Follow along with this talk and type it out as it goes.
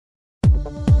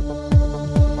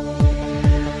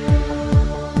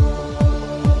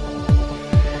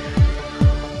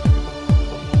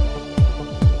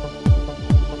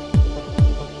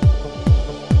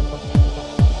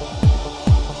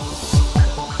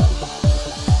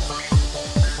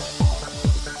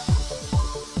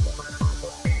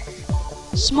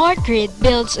Smart grid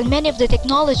builds on many of the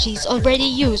technologies already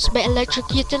used by electric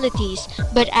utilities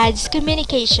but adds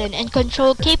communication and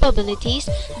control capabilities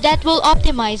that will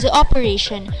optimize the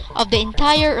operation of the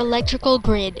entire electrical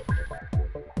grid.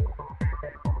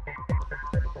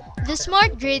 The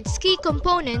smart grid's key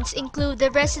components include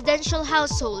the residential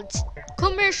households,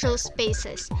 commercial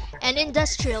spaces, and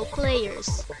industrial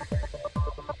players.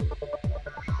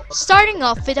 Starting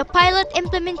off with a pilot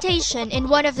implementation in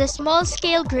one of the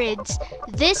small-scale grids,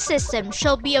 this system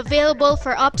shall be available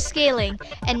for upscaling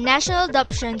and national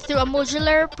adoption through a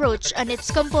modular approach on its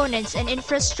components and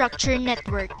infrastructure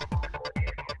network.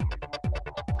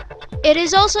 It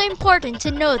is also important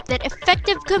to note that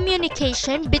effective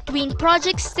communication between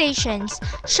project stations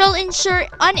shall ensure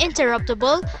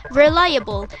uninterruptible,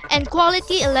 reliable, and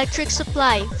quality electric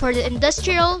supply for the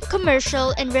industrial,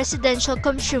 commercial, and residential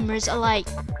consumers alike.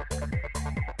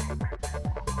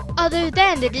 Other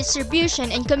than the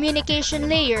distribution and communication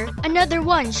layer, another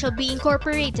one shall be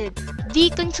incorporated,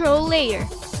 the control layer,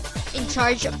 in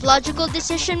charge of logical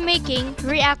decision-making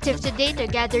reactive to data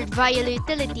gathered via the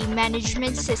utility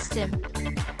management system.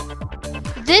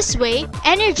 This way,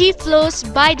 energy flows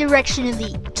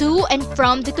bidirectionally to and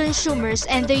from the consumers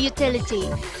and the utility,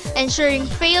 ensuring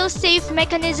fail-safe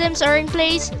mechanisms are in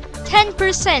place.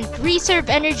 10% reserve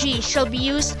energy shall be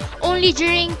used only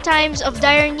during times of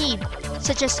dire need,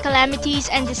 such as calamities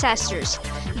and disasters.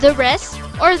 The rest,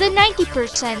 or the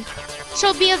 90%,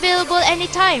 shall be available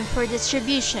anytime for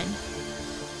distribution.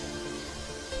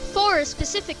 For a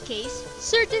specific case,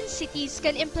 certain cities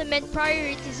can implement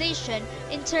prioritization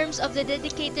in terms of the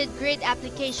dedicated grid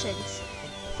applications.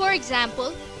 For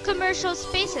example, commercial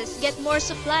spaces get more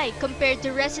supply compared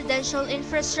to residential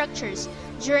infrastructures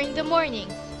during the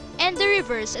morning, and the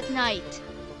reverse at night.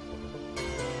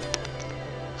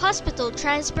 Hospital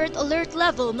transport alert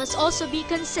level must also be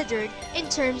considered in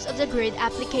terms of the grid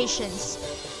applications.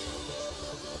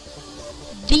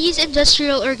 These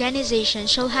industrial organizations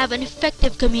shall have an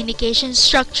effective communication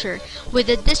structure with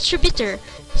the distributor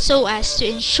so as to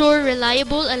ensure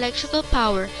reliable electrical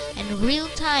power and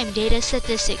real-time data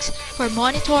statistics for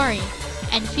monitoring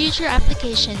and future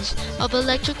applications of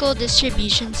electrical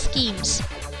distribution schemes.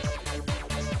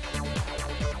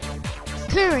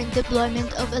 Current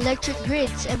deployment of electric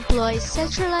grids employs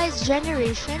centralized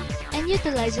generation and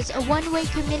utilizes a one-way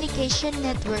communication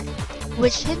network,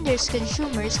 which hinders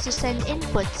consumers to send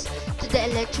inputs to the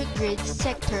electric grid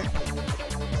sector.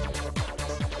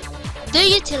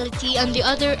 The utility, on the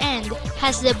other end,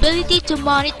 has the ability to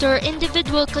monitor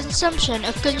individual consumption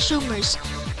of consumers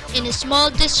in a small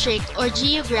district or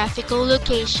geographical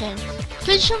location.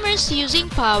 Consumers using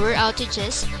power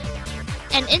outages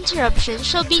and interruptions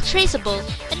shall be traceable,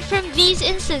 and from these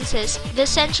instances, the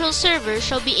central server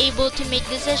shall be able to make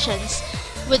decisions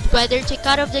with whether to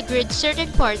cut off the grid certain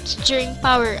parts during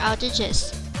power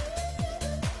outages.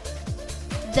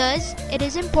 Thus, it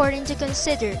is important to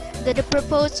consider that the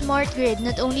proposed smart grid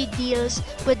not only deals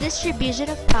with distribution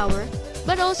of power,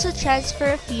 but also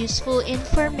transfer of useful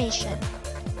information.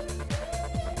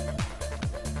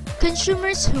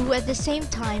 Consumers who at the same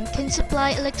time can supply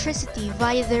electricity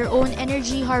via their own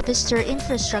energy harvester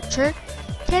infrastructure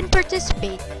can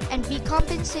participate and be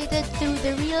compensated through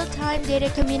the real-time data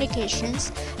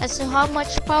communications as to how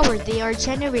much power they are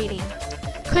generating,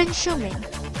 consuming,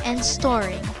 and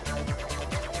storing.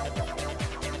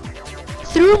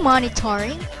 Through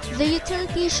monitoring, the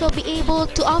utility shall be able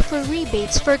to offer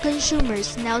rebates for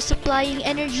consumers now supplying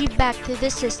energy back to the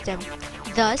system,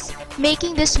 thus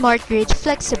making the smart grid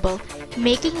flexible,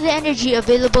 making the energy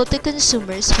available to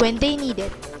consumers when they need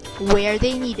it, where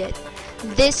they need it.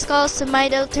 This calls to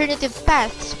mind alternative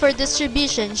paths for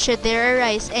distribution should there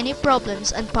arise any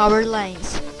problems on power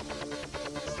lines.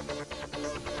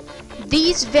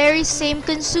 These very same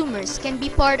consumers can be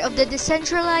part of the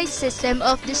decentralized system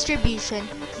of distribution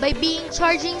by being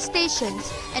charging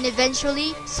stations and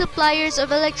eventually suppliers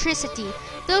of electricity,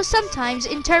 though sometimes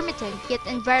intermittent yet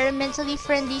environmentally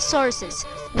friendly sources,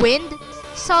 wind,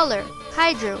 solar,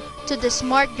 hydro, to the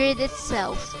smart grid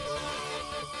itself.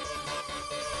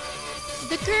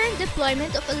 The current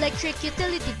deployment of electric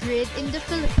utility grid in the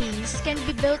Philippines can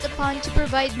be built upon to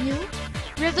provide new,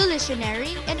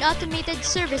 revolutionary, and automated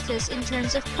services in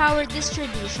terms of power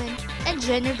distribution and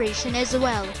generation as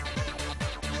well.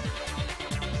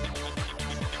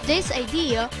 This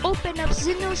idea opens up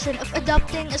the notion of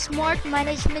adopting a smart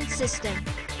management system,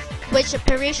 which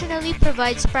operationally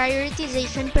provides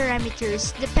prioritization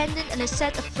parameters dependent on a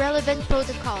set of relevant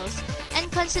protocols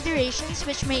and considerations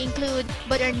which may include,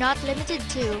 but are not limited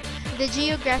to, the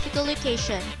geographical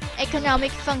location,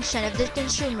 economic function of the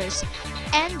consumers,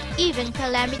 and even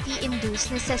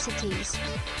calamity-induced necessities.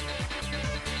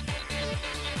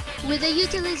 With the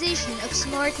utilization of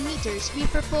smart meters, we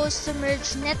propose to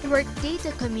merge network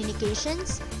data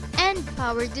communications and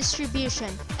power distribution,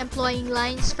 employing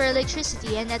lines for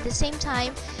electricity and at the same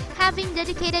time having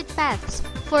dedicated paths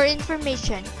for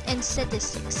information and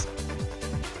statistics.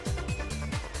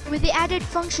 With the added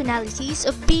functionalities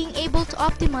of being able to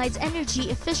optimize energy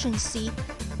efficiency,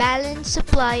 balance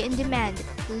supply and demand,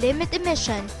 limit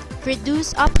emission,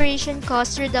 reduce operation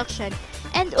cost reduction,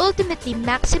 and ultimately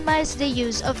maximize the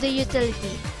use of the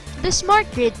utility, the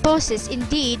smart grid poses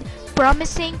indeed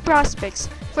promising prospects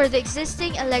for the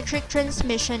existing electric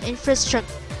transmission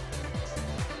infrastructure.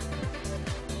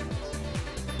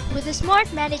 With a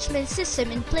smart management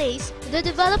system in place, the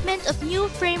development of new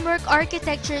framework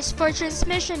architectures for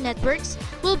transmission networks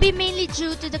will be mainly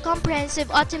due to the comprehensive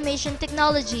automation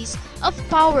technologies of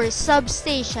power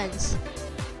substations.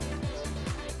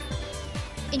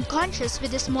 In contrast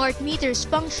with the smart meters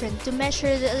function to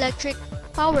measure the electric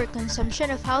power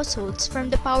consumption of households from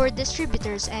the power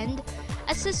distributor's end,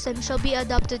 a system shall be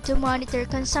adopted to monitor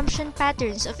consumption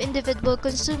patterns of individual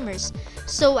consumers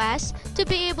so as to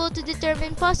be able to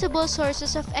determine possible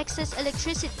sources of excess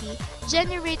electricity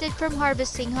generated from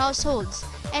harvesting households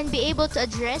and be able to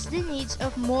address the needs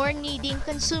of more needing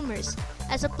consumers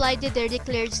as applied to their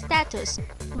declared status,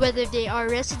 whether they are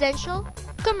residential,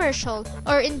 commercial,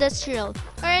 or industrial,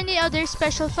 or any other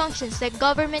special functions like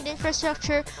government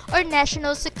infrastructure or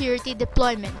national security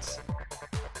deployments.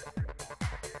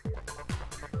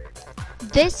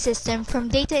 This system from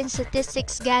data and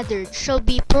statistics gathered shall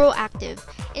be proactive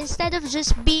instead of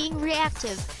just being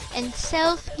reactive and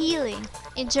self-healing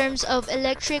in terms of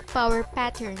electric power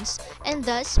patterns, and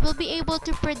thus will be able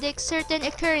to predict certain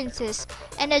occurrences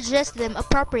and adjust them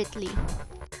appropriately.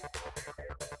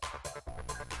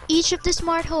 Each of the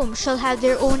smart homes shall have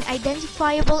their own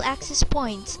identifiable access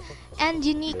points and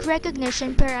unique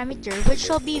recognition parameter which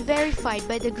shall be verified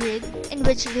by the grid in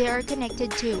which they are connected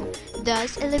to,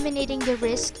 thus eliminating the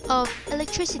risk of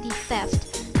electricity theft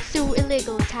through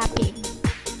illegal tapping.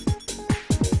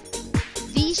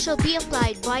 These shall be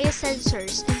applied via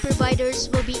sensors and providers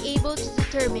will be able to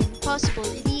determine possible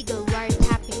illegal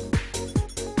wiretapping.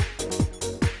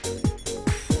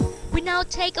 We now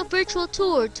take a virtual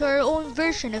tour to our own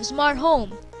version of Smart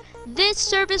Home. This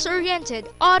service-oriented,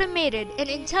 automated, and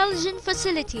intelligent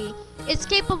facility is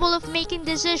capable of making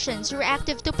decisions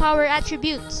reactive to power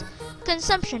attributes,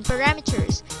 consumption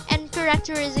parameters, and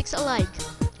characteristics alike,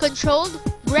 controlled,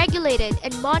 regulated,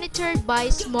 and monitored by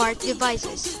smart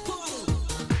devices.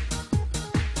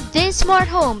 This smart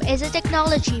home is a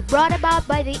technology brought about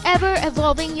by the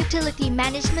ever-evolving utility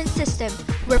management system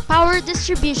where power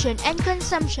distribution and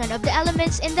consumption of the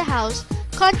elements in the house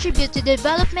contribute to the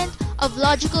development of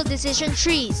logical decision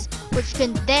trees, which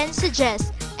can then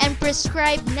suggest and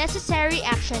prescribe necessary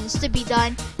actions to be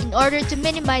done in order to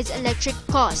minimize electric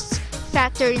costs,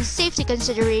 factor in safety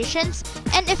considerations,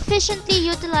 and efficiently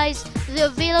utilize the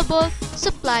available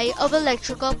supply of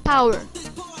electrical power.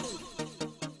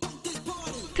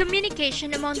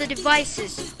 Communication among the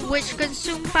devices which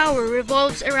consume power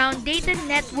revolves around data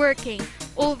networking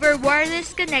over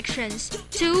wireless connections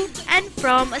to and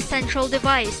from a central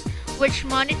device, which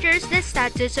monitors the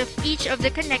status of each of the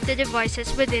connected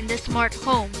devices within the smart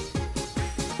home.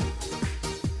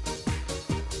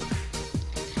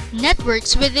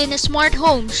 Networks within a smart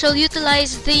home shall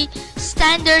utilize the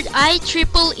standard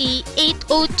IEEE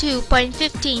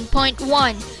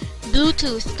 802.15.1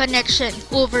 Bluetooth connection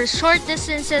over short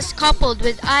distances coupled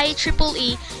with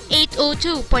IEEE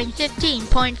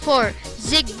 802.15.4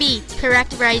 Zigbee,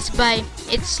 characterized by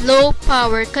its low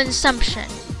power consumption.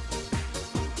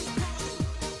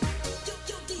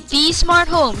 These smart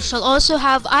homes shall also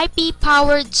have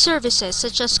IP-powered services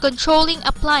such as controlling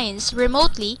appliance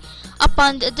remotely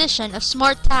upon the addition of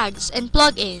smart tags and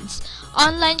plug-ins,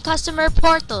 online customer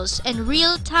portals, and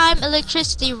real-time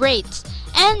electricity rates,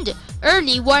 and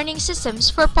early warning systems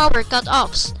for power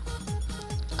cut-offs.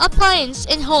 Appliances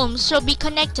in homes shall be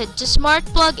connected to smart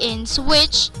plug-ins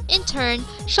which, in turn,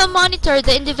 shall monitor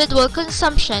the individual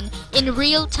consumption in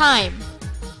real time.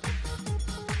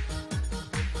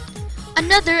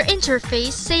 Another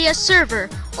interface, say a server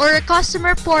or a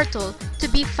customer portal to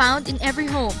be found in every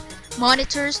home,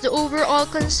 monitors the overall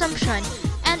consumption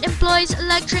and employs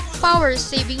electric power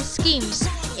saving schemes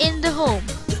in the home.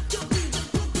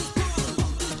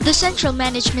 The central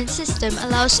management system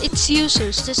allows its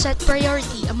users to set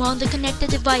priority among the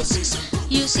connected devices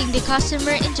using the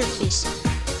customer interface.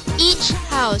 Each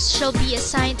house shall be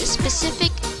assigned a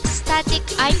specific static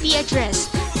IP address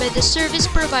by the service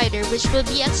provider, which will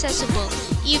be accessible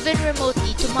even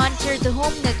remotely to monitor the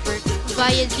home network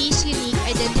via these unique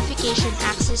identification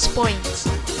access points.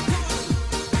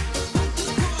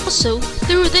 Also,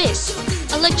 through this,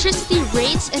 electricity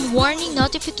rates and warning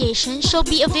notifications shall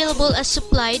be available as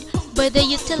supplied by the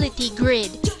utility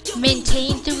grid.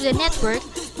 Maintained through the network,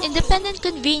 independent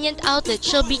convenient outlet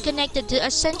shall be connected to a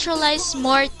centralized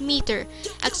smart meter,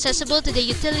 accessible to the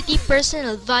utility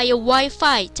personnel via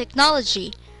Wi-Fi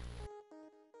technology.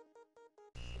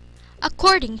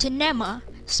 According to NEMA,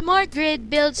 Smart Grid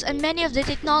builds on many of the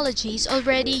technologies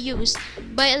already used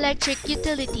by electric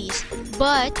utilities,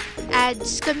 but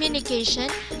adds communication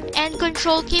and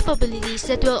control capabilities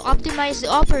that will optimize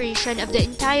the operation of the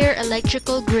entire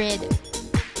electrical grid.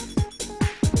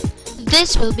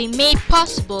 This will be made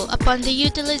possible upon the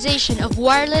utilization of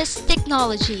wireless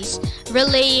technologies,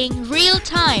 relaying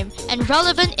real-time and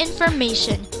relevant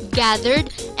information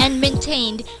gathered and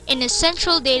maintained in a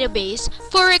central database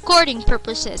for recording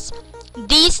purposes.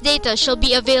 These data shall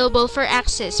be available for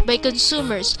access by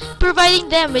consumers, providing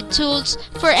them with tools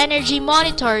for energy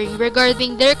monitoring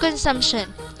regarding their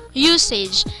consumption,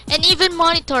 usage, and even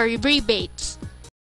monetary rebates.